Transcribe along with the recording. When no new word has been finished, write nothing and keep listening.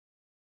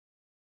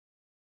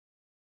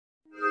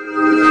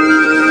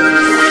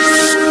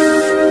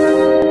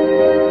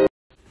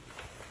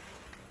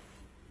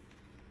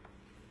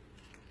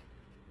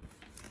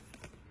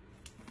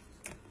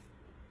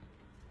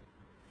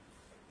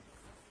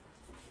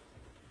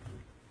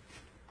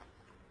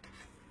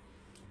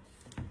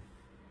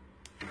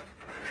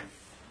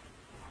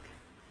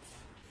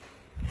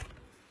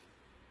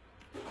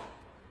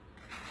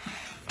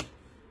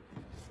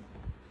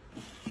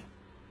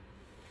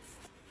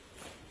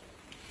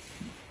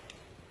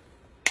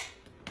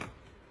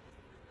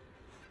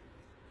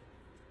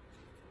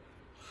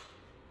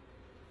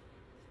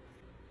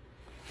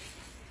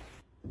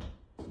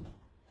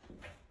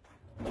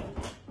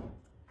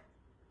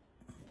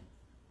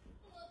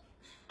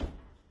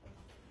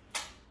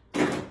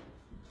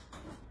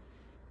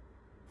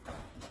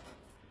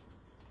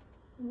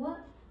What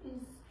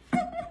is...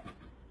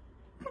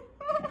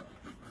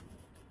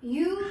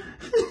 You?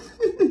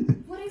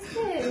 What is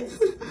this?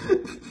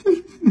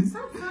 It's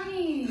not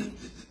funny.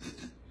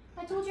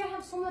 I told you I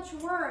have so much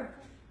work.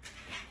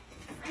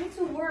 I need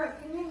to work.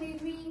 Can you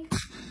leave me?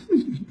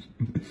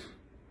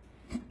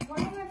 Why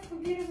are my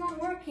computers not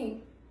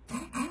working?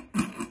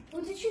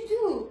 What did you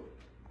do?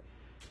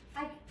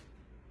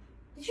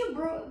 Did you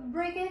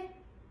break it?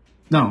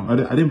 No, I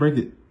didn't break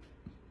it.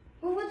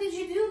 Well, what did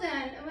you do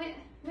then?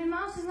 My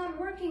mouse is not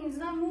working. It's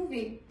not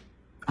moving.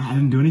 I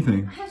didn't do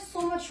anything. I have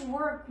so much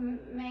work,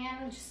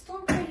 man. Just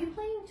don't play. You're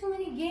playing too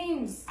many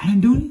games. I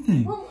didn't do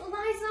anything. Well,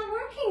 why is it not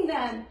working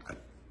then?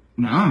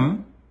 Nah.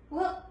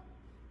 Well,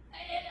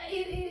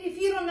 if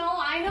you don't know,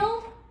 I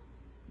know.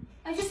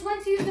 I just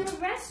went to use the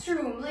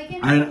restroom. Like,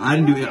 I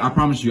didn't do it. I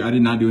promise you, I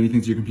did not do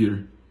anything to your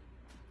computer.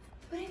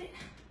 But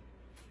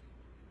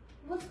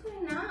what's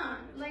going on?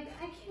 Like,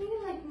 I can't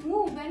even like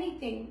move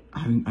anything.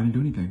 I didn't do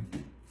anything.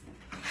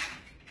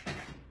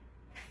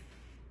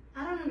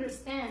 I don't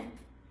understand.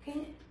 Can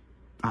you?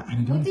 I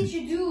didn't do anything. What did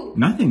you do?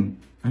 Nothing.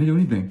 I didn't do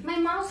anything. My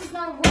mouse is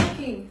not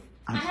working.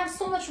 I have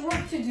so much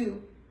work to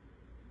do.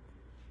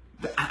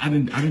 I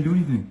didn't do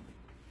anything.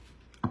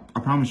 I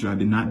promise you, I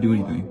did not do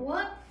anything.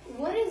 What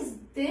is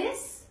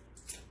this?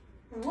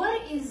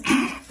 What is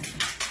this?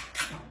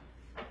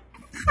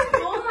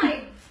 Oh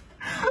my!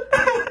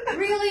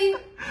 Really?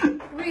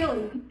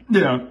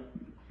 Yeah.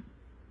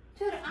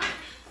 Dude, I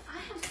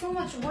have so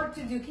much work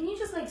to do. Can you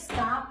just like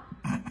stop?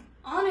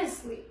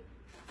 Honestly,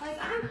 like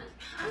I'm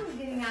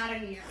getting out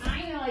of here.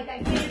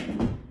 I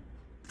can't.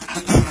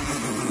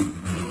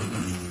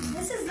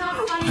 This is not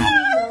funny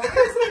anymore.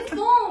 Where's my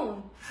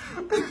phone?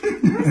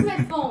 Where's my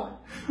phone?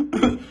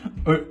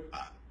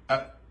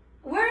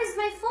 Where is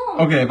my phone?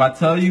 Okay, if I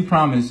tell you,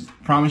 promise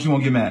you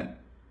won't get mad.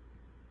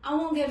 I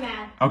won't get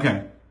mad.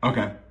 Okay.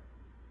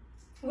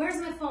 Where's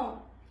my phone?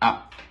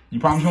 You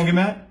promise you won't get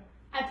mad?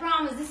 I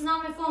promise. This is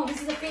not my phone.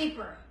 This is a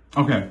paper.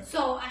 Okay.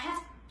 So I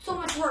have so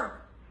much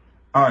work.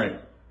 All right.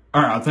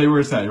 I'll tell you where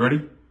it's at. You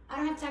ready? I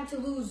don't have time to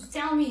lose.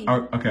 Tell me.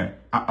 Okay.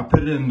 I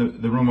put it in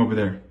the room over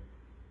there.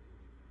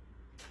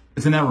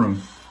 It's in that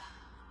room.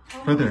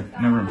 Oh right there. In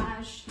that room.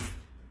 Gosh.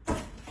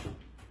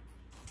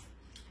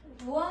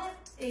 What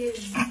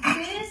is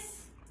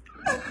this?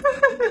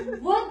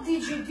 What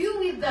did you do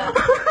with the...